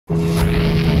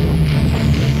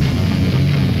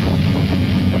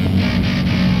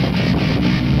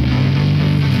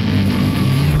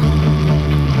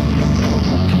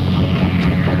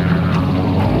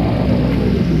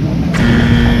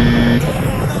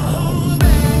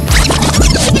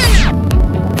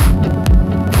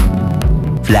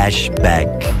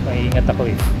Flashback. Maingat ako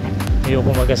eh.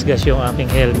 Ayoko magasgas yung aking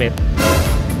helmet.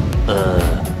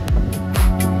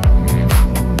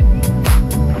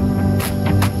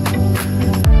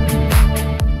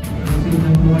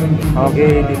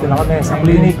 Okay, dito na kami sa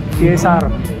clinic, TSR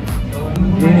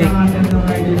clinic.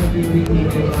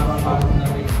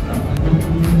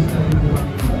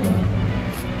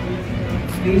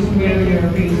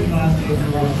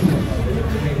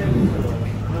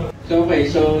 Okay,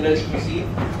 so let's proceed.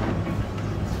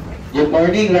 Good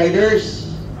morning,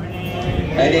 riders.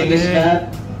 My name is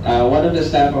Matt, one of the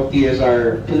staff of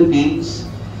TSR Philippines.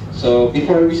 So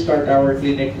before we start our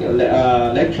clinic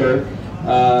lecture,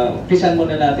 umpisan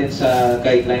muna natin sa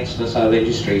guidelines na sa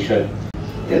registration.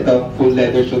 Ito, full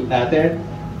leather suit natin.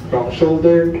 From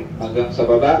shoulder hanggang sa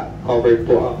baba, covered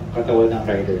po ang katawan ng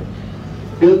rider.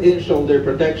 Built-in shoulder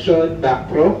protection,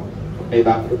 back pro. May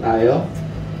back pro tayo.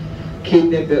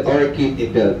 Kidney belt or kidney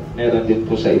belt. Meron din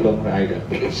po sa ibang rider.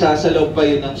 Sa loob pa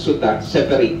yun ng suit,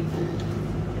 separate.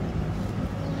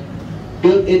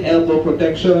 Built-in elbow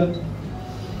protection.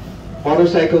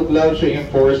 Motorcycle gloves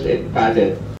reinforced and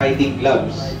padded. Riding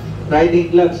gloves. Riding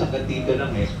gloves hanggang dito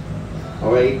lang eh.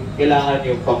 Okay? Kailangan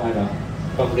yung pang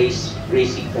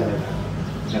racing talaga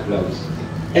na gloves.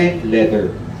 And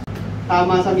leather.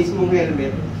 Tama sa mismong helmet.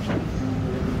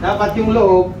 Dapat yung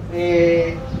loob,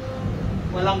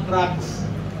 walang cracks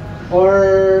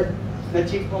or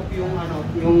na-chip off yung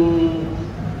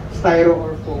styro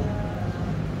or foam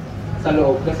sa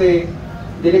loob. Kasi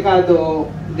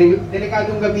delikadong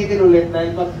gamitin ulit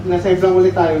dahil pag na-save lang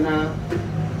ulit tayo na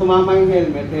tumama yung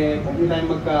helmet, pwede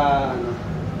tayo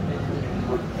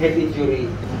head injury.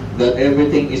 That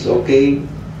everything is okay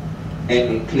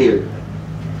and clear.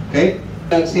 Okay?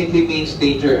 That simply means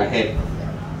danger ahead.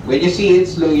 When you see it,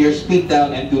 slow your speed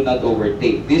down and do not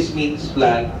overtake. This means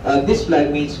this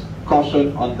flag means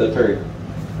caution on the turn.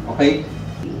 Okay?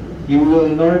 You will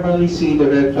normally see the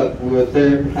red flag where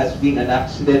there has been an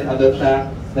accident on the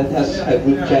track that has a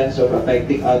good chance of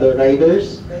affecting other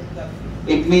riders.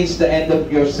 It means the end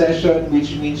of your session,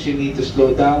 which means you need to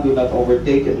slow down, do not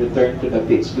overtake, and return to the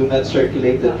pits. Do not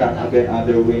circulate the track again,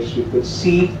 otherwise you could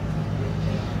see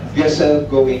yourself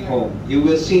going home. You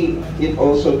will see it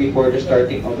also before the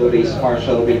starting of the race.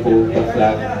 Marshal will hold the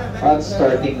flag at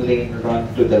starting lane, run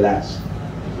to the last.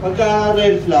 Pagka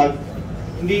red flag,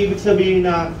 hindi ibig sabihin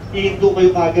na ihinto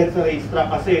kayo kagad sa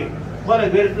racetrack kasi kung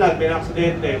red flag, may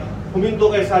aksidente, huminto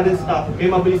kayo sudden stop,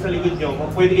 may mabilis sa likod nyo,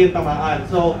 pwede kayong tamaan.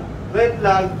 So, red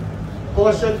flag,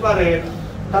 caution pa rin,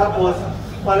 tapos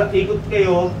ikot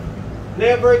kayo,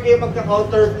 never kayo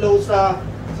magka-counterflow sa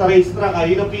racetrack.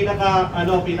 Yun ang pinaka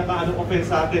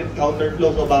offense sa atin, counterflow,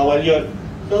 so bawal yun.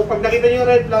 So pag nakita nyo yung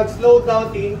red flag, slow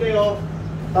down, tingin kayo,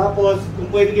 tapos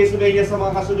kung pwede kayo sumenya sa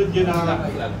mga kasunod nyo na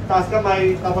taas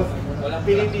kamay, tapos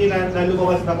pinipinan na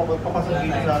lumabas na papasok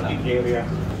dito sa pit area.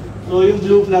 So yung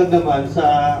blue flag naman,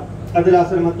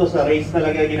 kadalasan naman to sa race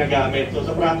talaga ginagamit. So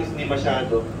sa practice hindi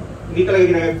masyado. Hindi talaga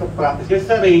ginagamit sa practice. Kasi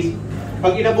sa race,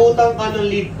 pag inabutan ka ng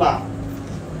lead pa,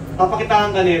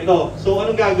 papakitaan ka nito. So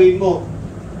anong gagawin mo?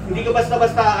 Hindi ka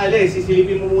basta-basta aalis,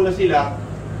 sisilipin mo muna sila.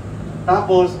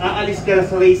 Tapos aalis ka na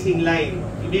sa racing line.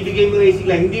 Ibibigay mo racing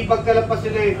line. Hindi pagkalampas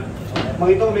sila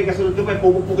makita mo may kasunod ka pa,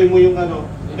 pupupukin mo yung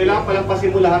kailangan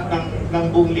palampasin mo lahat ng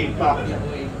buong lead pa.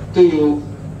 To you,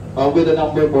 with a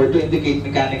number board to indicate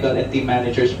mechanical and team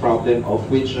manager's problem of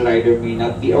which rider may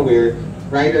not be aware,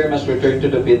 rider must return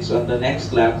to the pits on the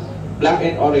next lap. Black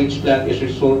and orange flag is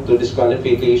result to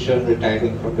disqualification,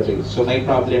 retiring from the race. So may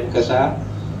problem ka sa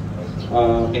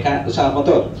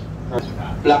motor.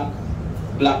 Black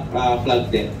flag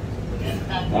din.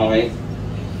 Okay.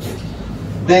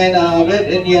 Then red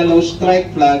and yellow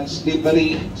stripe flags,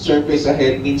 slippery surface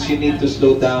ahead means you need to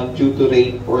slow down due to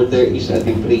rain or there is a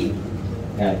debris.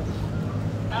 Yan.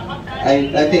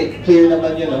 I think clear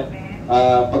naman yun, no?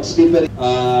 Pag slippery,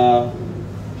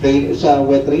 sa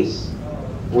wet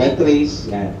race,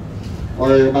 yan.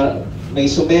 Or may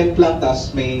sumemplang,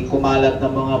 tas may kumalat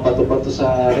ng mga bato-bato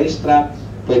sa racetrack,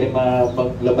 pwede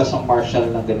maglabas ang marshal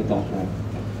ng ganitong flag.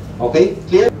 Okay?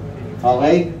 Clear?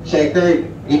 Okay? Checkered.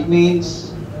 It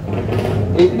means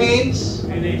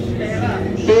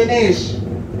finish.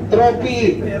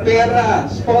 Trophy,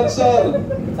 pera, sponsor.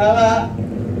 Tama?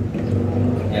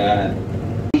 Yan.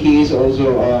 He is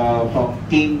also from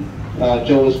Team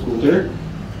Joe Scooter.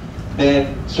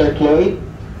 Then Sir Cloyd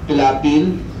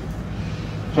Pilapil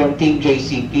from Team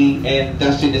JCP, and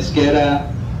Dustin Esguerra.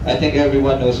 I think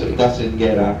everyone knows Dustin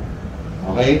Esguerra.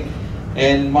 Okay?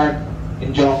 And Mark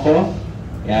Injonko.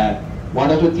 Yeah. One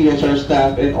of the TSR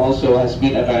staff and also has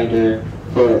been a rider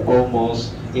for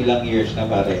almost ilang years na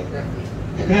pare.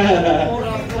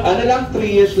 Ano lang, 3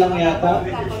 years lang yata.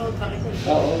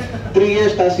 Oo. 3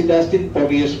 years, tapos si Dustin, 4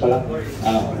 years pa lang.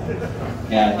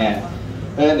 Yan.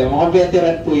 Mga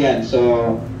veteran po yan. So,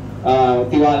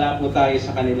 tiwala po tayo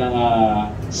sa kanilang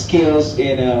skills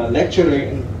in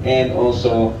lecturing and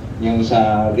also yung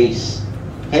sa race.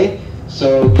 Okay?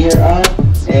 So, gear up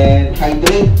and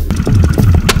hydrate.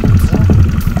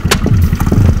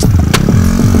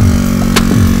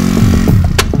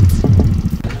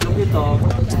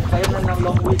 Kaya na ng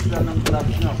long ways na ng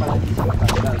clutch nyo para hindi siya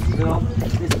matanggal. So,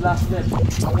 this last step,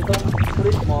 itong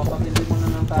grip mo, pag hindi mo na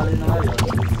ng tali na ngayon,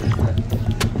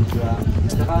 diba?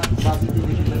 Saka, bakit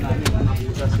hindi kita namin na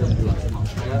nag-utas yung clutch mo.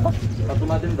 Kaya, pag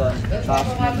tumating doon, taas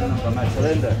mo na ng kamay.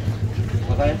 Surrender.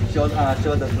 Okay?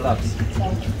 Show the clutch.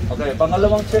 Okay,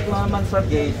 pangalawang check naman sa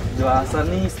gate, diba? Sa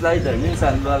knee slider,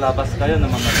 minsan lalabas kayo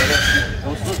ng mga direct.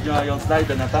 Yung suit nyo, yung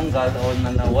slider natanggal o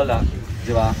nawala,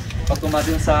 diba? Pag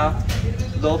tumating sa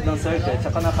loob ng circuit,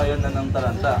 tsaka na kayo na ng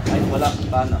talanta, ay wala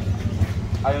paano.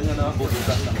 Ayaw nyo na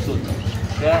mabututan ng suit.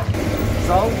 Kaya,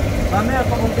 so, mamaya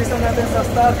pag umpisa natin sa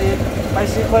starting, may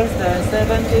sequence din,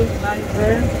 7, 8,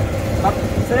 9, 10, up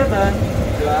 7,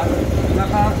 diba?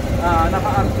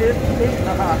 Naka-active, 8,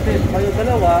 naka-active. Kayo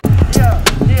dalawa.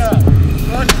 Here,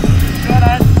 good,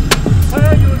 good,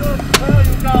 where you look, where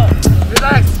you go,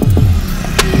 relax.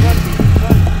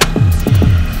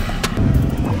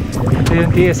 Ito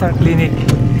yung TSR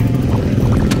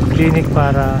clinic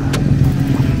para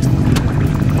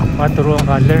maturuan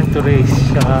ka, learn to race,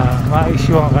 saka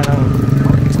ma-issuean ka ng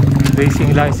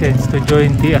racing license to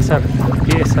join TSR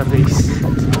race.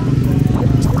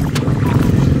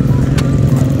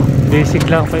 Basic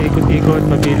lang, paikot-ikot,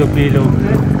 pabilog-bilog.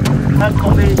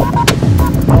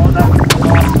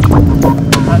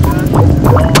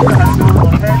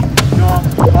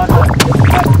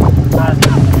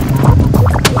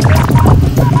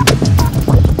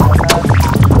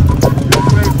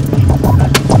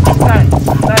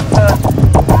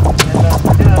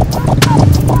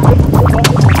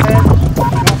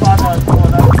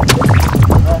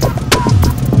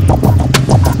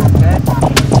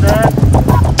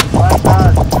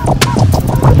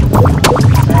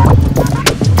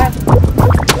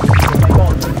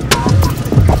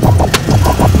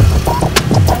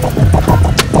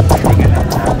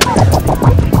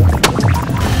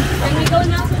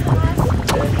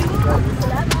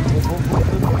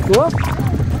 Go up.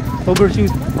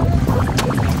 Overshoot.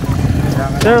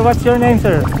 Sir, what's your name,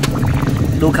 sir?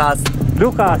 Lucas.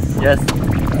 Lucas. Yes.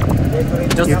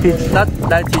 You teach? Not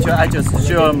that teacher, I just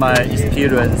share my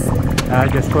experience.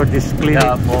 Just for this clinic.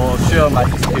 Yeah, for share my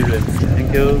experience.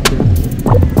 Thank you.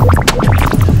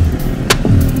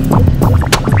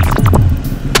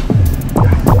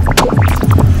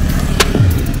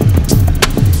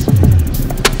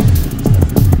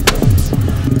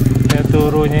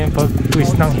 Turo niya yung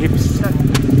pag-twist ng hips.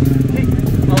 Kick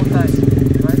outside,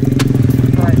 right?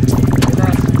 Right.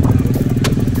 Relax.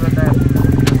 Your left.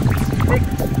 Kick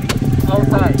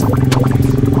outside.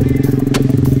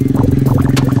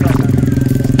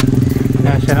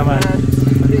 Yan siya naman.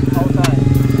 Kick outside.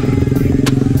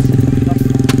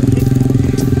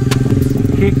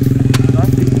 Kick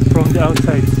from the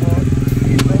outside.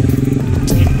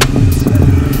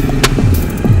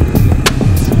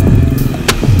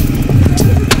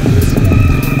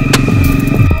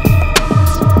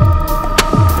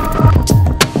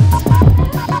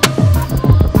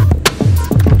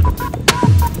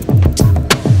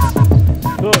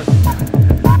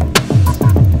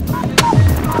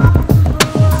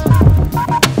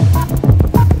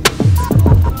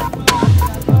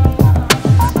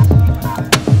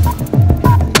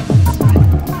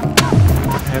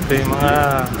 Ito yung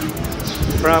mga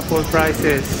raffle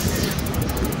prizes.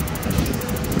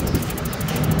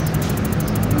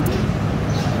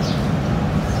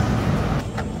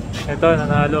 Ito,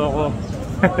 nanalo ako.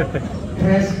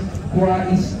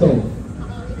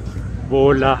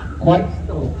 Bola.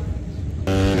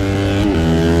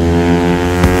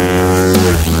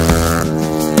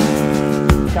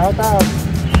 Shout out.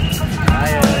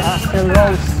 Axel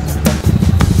Rose.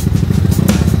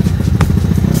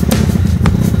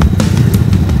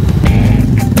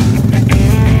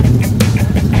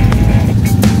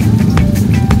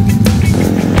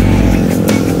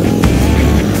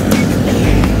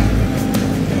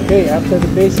 Okay, after the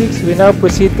basics, we now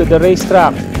proceed to the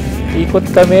racetrack. Ikot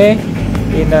kami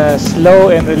in a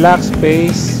slow and relaxed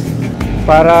pace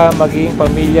para maging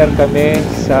familiar kami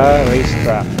sa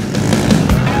racetrack.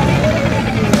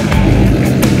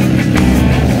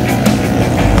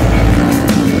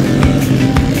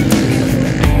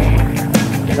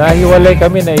 Nahiwalay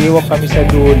kami, naiiwan kami sa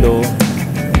dulo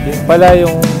Yun pala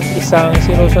yung isang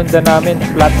sinusundan namin,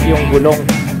 flat yung gulong.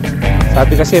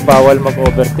 Sabi kasi bawal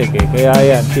mag-overtake eh. Kaya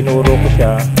yan, tinuro ko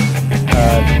siya.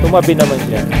 Tumabi naman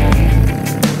siya.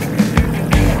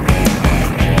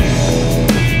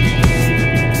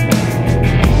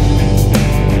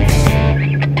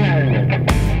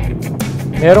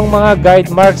 Merong mga guide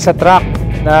marks sa track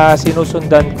na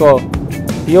sinusundan ko.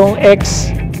 Yung X,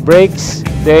 brakes,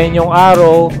 then yung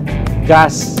arrow,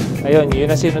 gas. Ayun, yun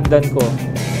ang sinundan ko.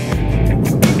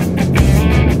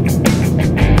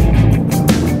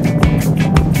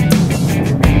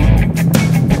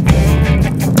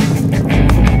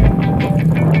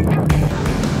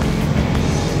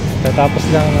 Tapos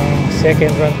lang ng second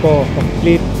run ko,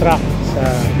 complete track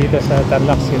dito sa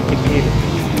Tarlac Circuit Hill.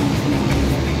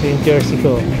 Ito yung jersey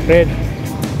ko, red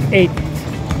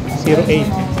 808.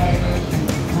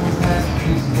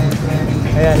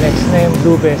 Ayan, next na yung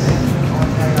blue vest.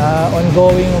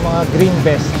 Ongoing yung mga green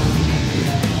vest.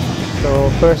 So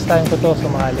first time ko to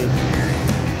sumali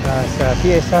sa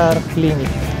TSR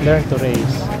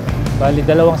LEARN2RACE. Bali 2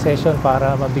 session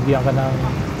para mabigyan ka ng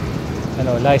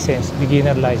license,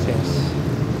 beginner license.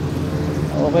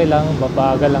 Okay lang,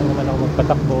 babagal lang naman ako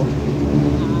magpatakbo.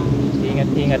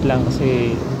 Ingat-ingat lang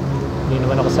kasi hindi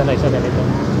naman ako sanay sa ganito.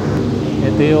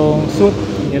 Ito yung suit,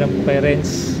 hirap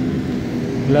parents,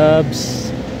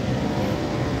 gloves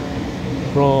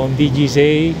from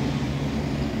DGZ,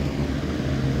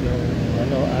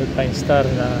 yung Alpine Star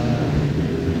na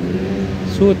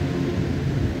suit.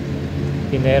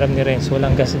 Pinahiram ni Renz,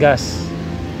 walang gasgas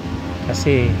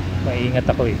kasi maingat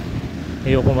ako eh.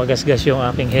 Ayoko magasgas yung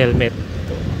aking helmet.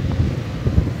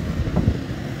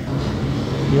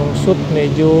 Yung suit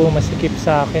medyo masikip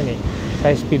sa akin eh.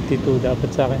 Size 52, dapat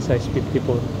sa akin size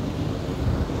 54.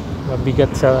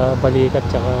 Mabigat sa balikat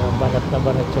tsaka banat na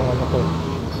banat yung ko.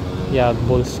 Yag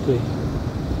balls ko eh.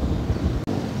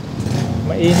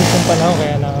 Mainit yung panahon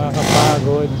kaya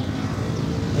nakakapagod.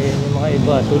 Ayan yung mga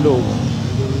iba, tulog.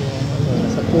 Yung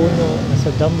nasa puno,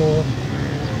 nasa damo.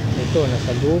 Ito,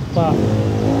 nasa lupa.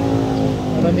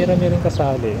 Marami-rami rin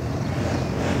kasali.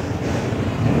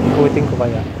 Ikutin ko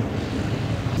kaya.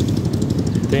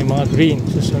 Ito yung mga green.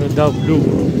 Susunod daw blue.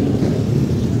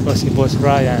 O si Boss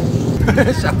Ryan.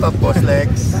 Shout out Boss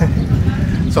Lex.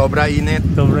 Sobra init.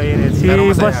 Sobra init. Si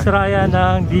Boss Ryan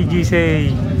ng DGC.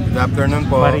 Good afternoon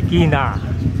po. Marikina.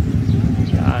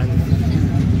 Yan.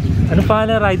 Ano pa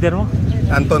na rider mo?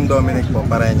 Anton Dominic po,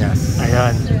 Pareñas.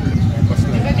 Ayan.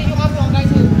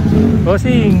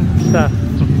 Bossing.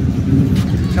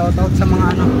 Shoutout sa mga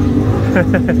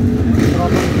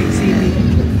tropang Big City.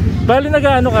 Bali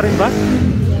nag-ano ka rin ba?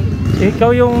 Ikaw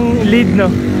yung lead no?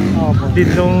 Oo po.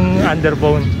 Lead nung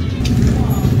underbone.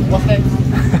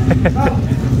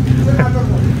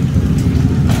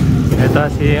 Ito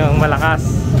si yung malakas,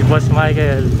 si Boss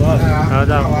Michael.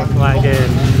 Shoutout Boss Michael.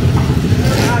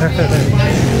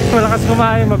 Malakas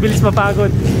kumain, mabilis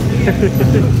mapagod.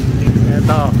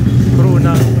 Ito, crew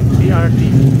ng CRT.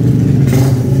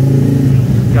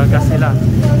 Gagas sila.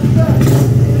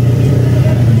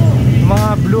 Mga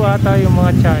blue ata yung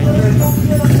mga Chinese.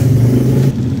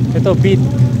 Ito, Beat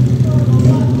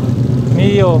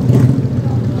Mio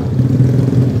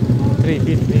 3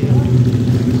 Beat Mio.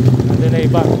 Ano na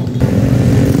iba?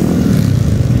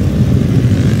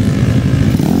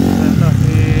 Ito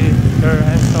si Sir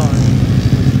Anton.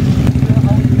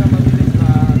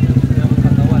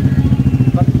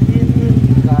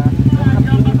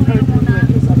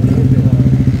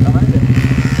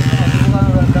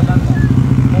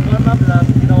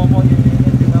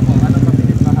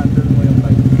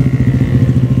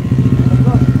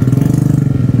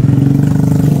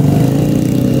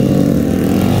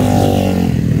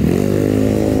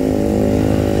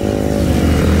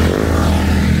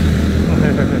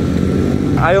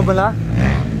 Ayaw mo na?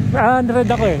 Unread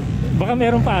ako eh. Baka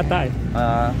meron pa ata eh.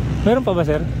 Meron pa ba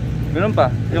sir? Meron pa.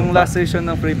 Yung last session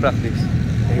ng free practice.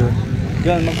 Ayun.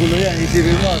 Yan, magulo yan.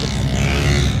 Isipin mo.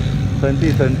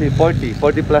 20,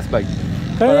 40 plus bike.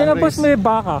 Kaya na Parang boss race. may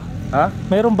baka. Ha?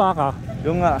 Mayroong baka.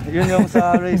 Yung nga, yun yung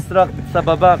sa racetrack sa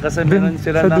baba kasi meron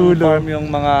sila sa ng dulo. farm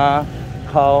yung mga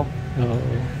cow. Oo.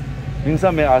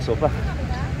 Minsan may aso pa.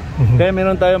 Kaya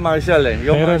meron tayo marshal eh.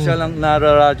 Yung Meron. marshal ang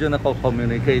nararadyo na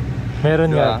communicate.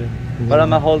 Meron Diba? nga. Para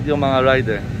ma-hold yung mga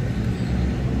rider.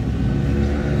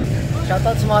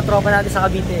 Shoutout sa mga tropa natin sa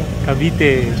Cavite.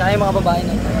 Cavite. Tsaka yung mga babae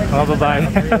na. Mga babae.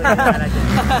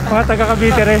 Mga taga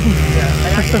Cavite rin.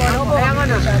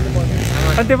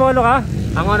 Antipolo ka?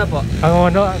 Ang ano po? Ang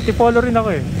ano, antipolo rin ako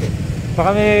eh. Baka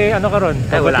may ano ka ron?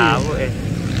 Ay wala ako eh.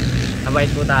 Nabait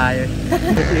po tayo.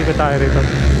 Ikot tayo rito.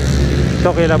 Ito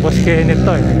kila Boss Kenneth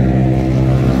to eh.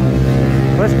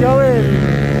 Boss Joel.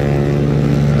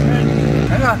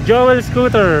 Joel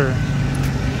Scooter.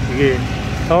 Sige.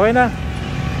 Okay na.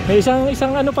 May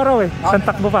isang ano pa raw eh. Isang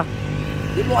takbo pa.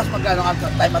 Di bukas magkano ka,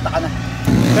 time mata ka na.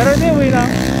 Pero hindi, uwi na.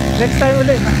 Next time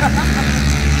ulit.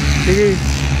 Sige.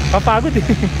 Papagod eh.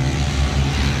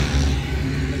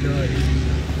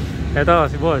 Ito,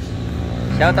 si boss.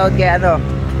 Shoutout kay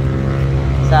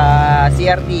sa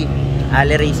CRT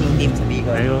Ali Racing Team sa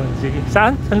Bicol. Ayun, sige.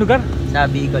 Saan? Saan lugar? Sa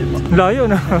Bicol po. Layo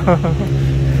na.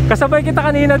 Kasabay kita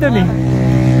kanina dun eh.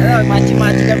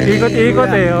 Machi-machi kami.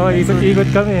 Ikot-ikot eh. Oh, ikot-ikot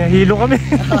kami. Hilo kami.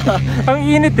 Ang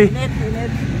init eh.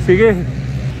 Init. Sige.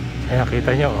 Ayan,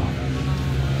 kita nyo oh.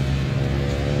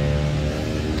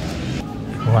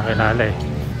 Kung makilala eh.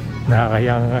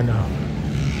 Nakakayang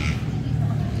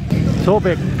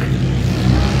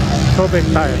Sobek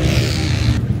tayo.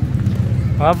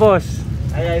 Mga boss.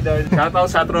 Ay, idol. Shoutout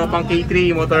sa tropang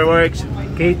K3 Motorworks.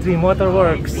 K3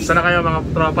 Motorworks. Sana kayo mga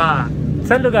tropa?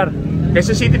 Saan lugar?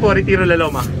 Quezon City po, Retiro,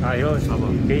 Laloma. Ayun.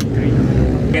 K3.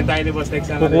 Kaya tayo ni Boss Lex.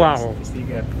 Kukuha ko.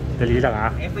 Sticker. Dali lang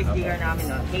ah. Ito yung sticker namin,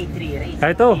 K3 Racing.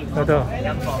 Ito.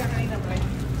 Yan po.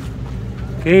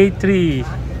 K3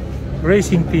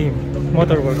 Racing Team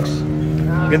Motorworks.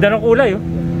 Ganda ng kulay oh.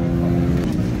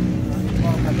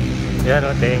 Yan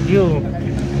oh, thank you.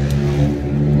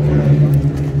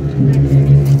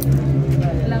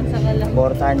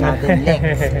 Portahan natin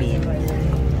next speed.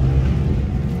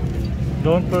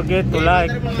 Don't forget to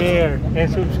like, share, and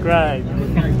subscribe.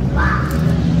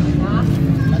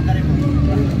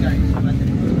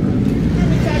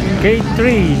 K3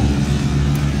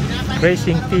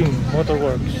 Racing Team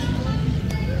Motorworks.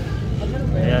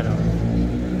 Ayan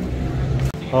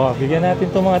oh. Bigyan natin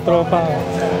itong mga tropa oh.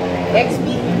 XP.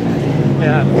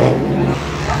 Ayan.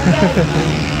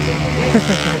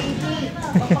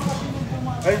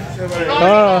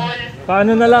 Oh,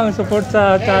 paano na lang support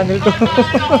sa channel ko.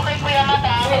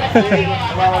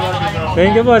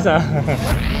 Thank you boss ah.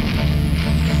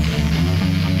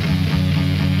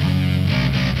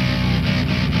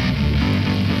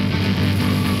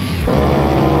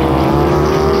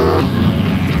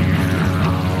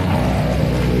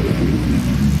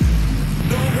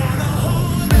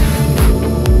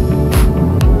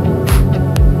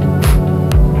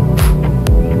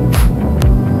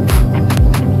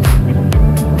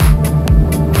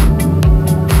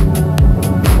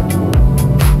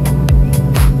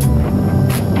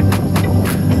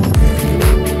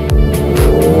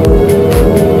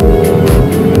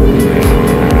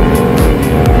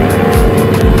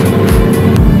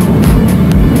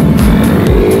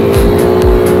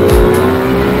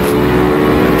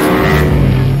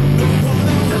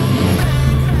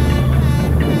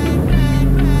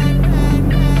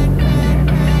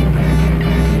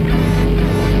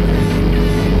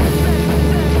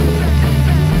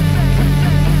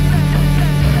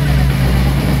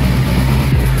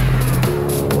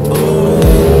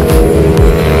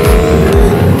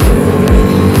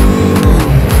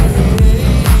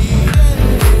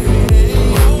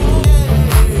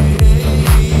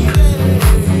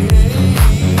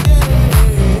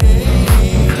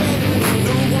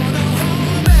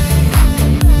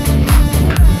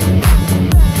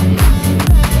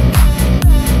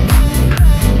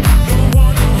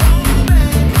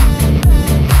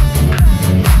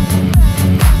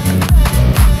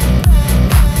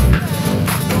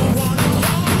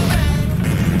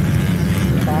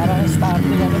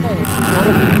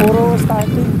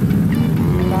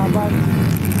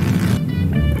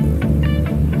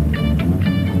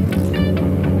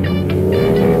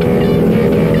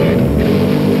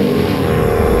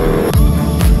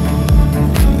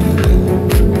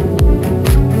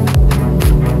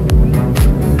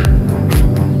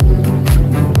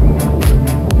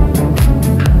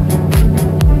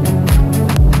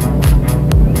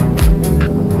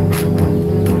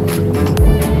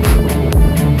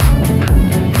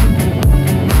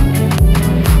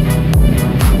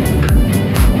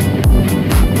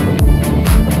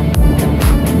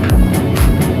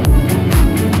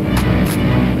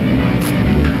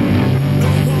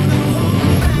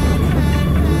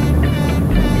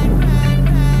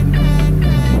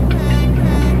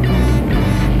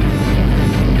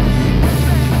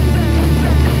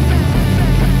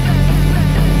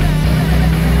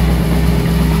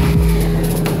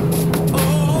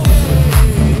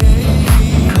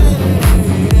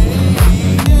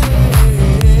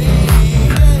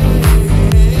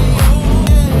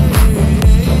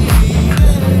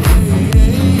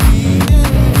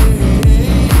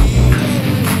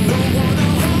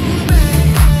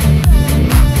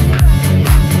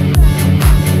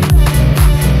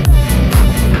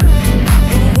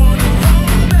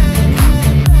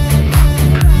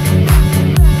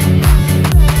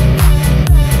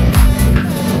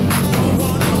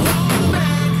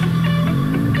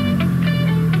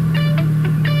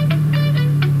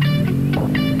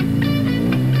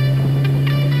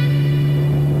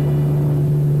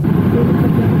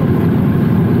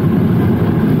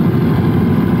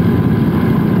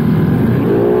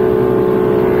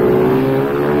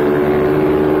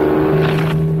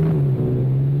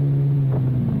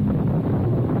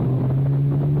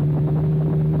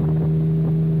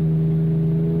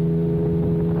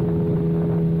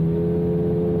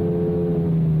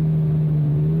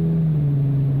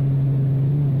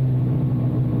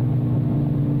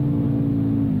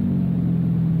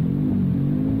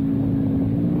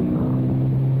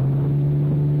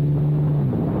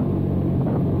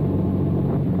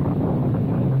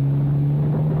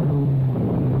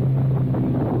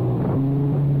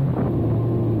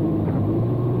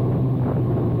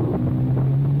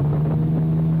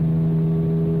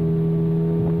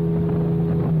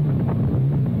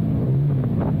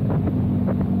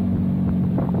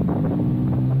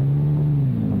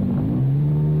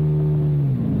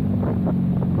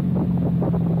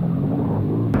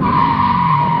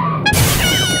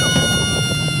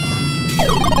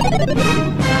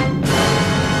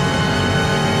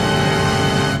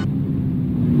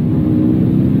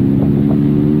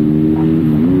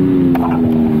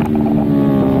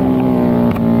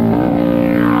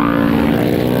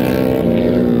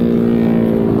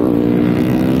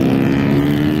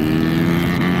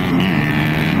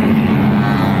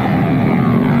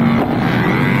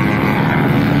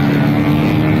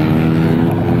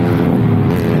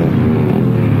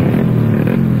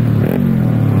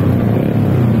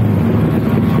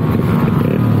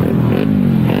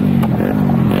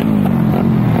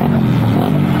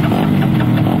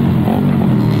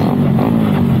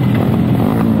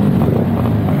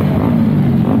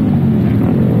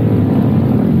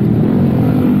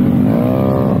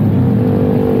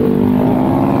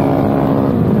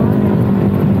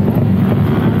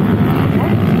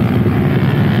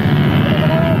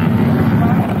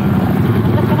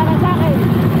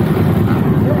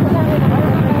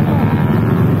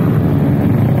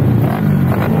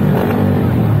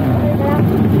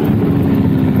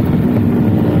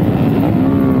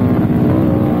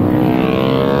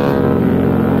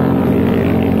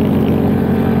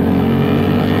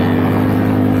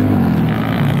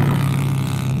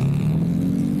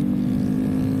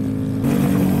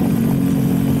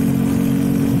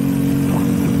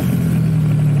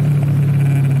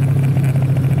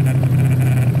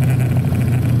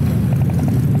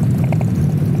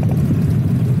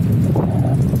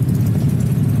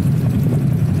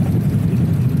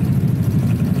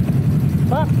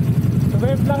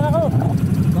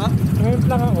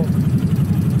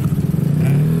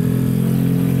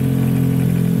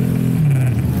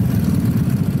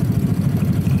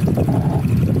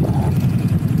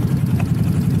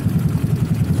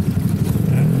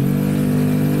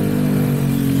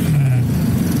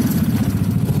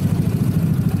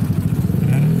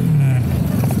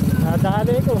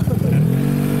 Nadali ko.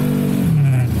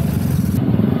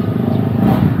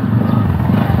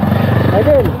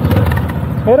 Idol,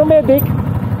 meron medic?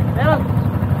 Meron.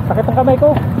 Sakit ang kamay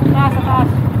ko. Taas, sa taas.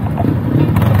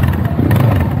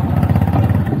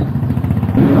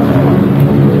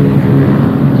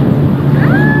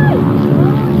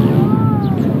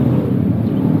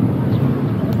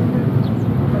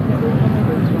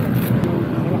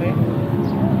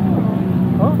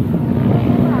 Oh?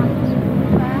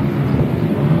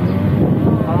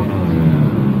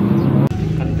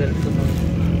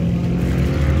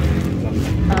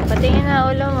 Patingin na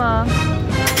ulo mo.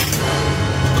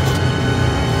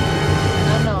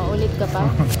 Ano, ulit ka pa?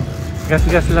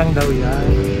 Gasgas lang daw yan.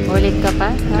 Ulit ka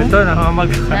pa? Ha? Ito,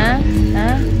 namamag. Ha? Ha?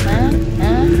 Ha?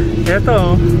 Ha?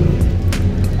 Ito.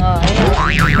 Oh, ayun.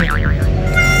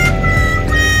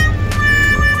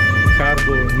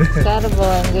 Carbon.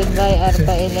 Carbon. Goodbye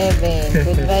RPHA11.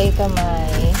 Goodbye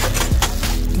kamay.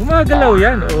 Gumagalaw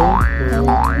yan, oh.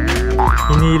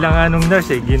 Hinila nga nung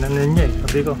nurse eh, ginanon niya eh.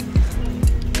 Sabi ko,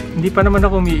 hindi pa naman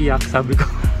ako umiiyak, sabi ko.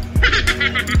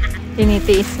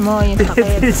 Tinitiis mo yung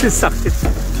sakit. Tinitiis yung sakit.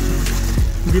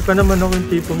 Hindi pa naman ako yung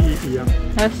tipong iiyak.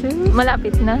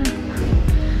 Malapit na.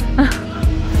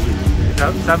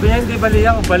 Sabi niya hindi bali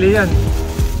yan, bali yan.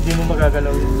 Hindi mo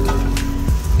magagalaw yun.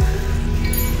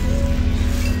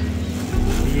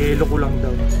 Yelo ko lang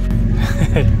daw.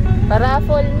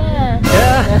 Parapol na.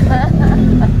 Yeah.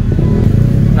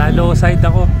 Na-low side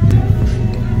ako.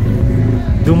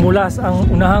 Dumulas ang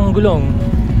unahang gulong.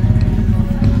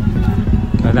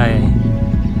 Wala eh.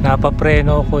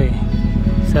 Napapreno ko eh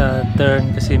sa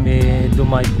turn kasi may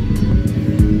dumive.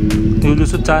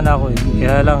 Nilusot sana ako eh.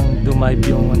 Kaya lang dumive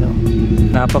yung ano.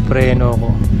 Napapreno ko.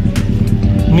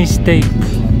 Mistake.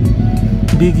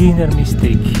 Beginner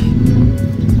mistake.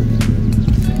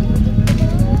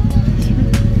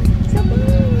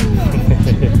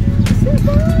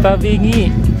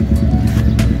 Tabingi.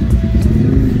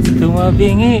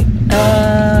 Tumabingi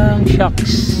ang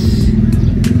shocks.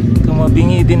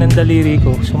 Tumabingi din ang daliri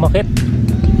ko. Sumakit.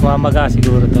 Mamaga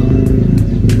siguro to.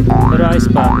 Pero ayos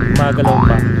pa. Magalaw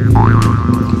pa.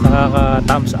 Nakaka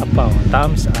thumbs up pa.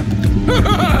 Thumbs up.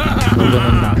 So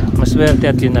ganun lang. Maswerte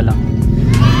at yun na lang.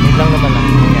 Yun lang naman ang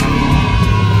nangyari.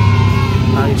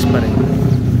 Ayos pa rin.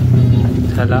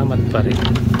 Salamat pa rin.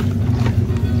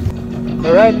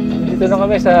 Alright. Dito na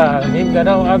kami sa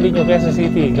Mindanao Avenue, Quezon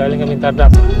City. Galing kami Tarlac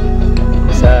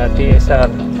sa TSR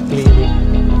Clinic.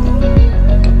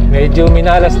 Medyo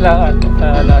minalas lang at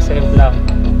nasa M lang.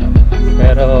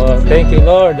 Pero thank you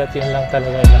Lord at yun lang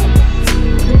talaga lang.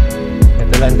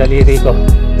 Ito lang daliri ko.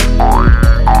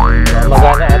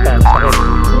 Magana ata, sakit.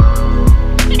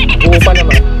 Buo pa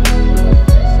naman.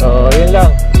 So yun lang.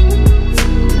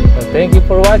 So thank you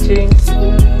for watching.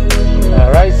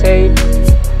 Ride safe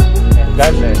and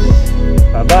God bless.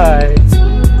 Bye bye.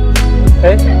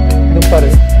 Doon pa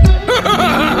rin.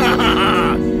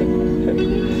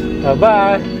 Bye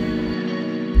bye.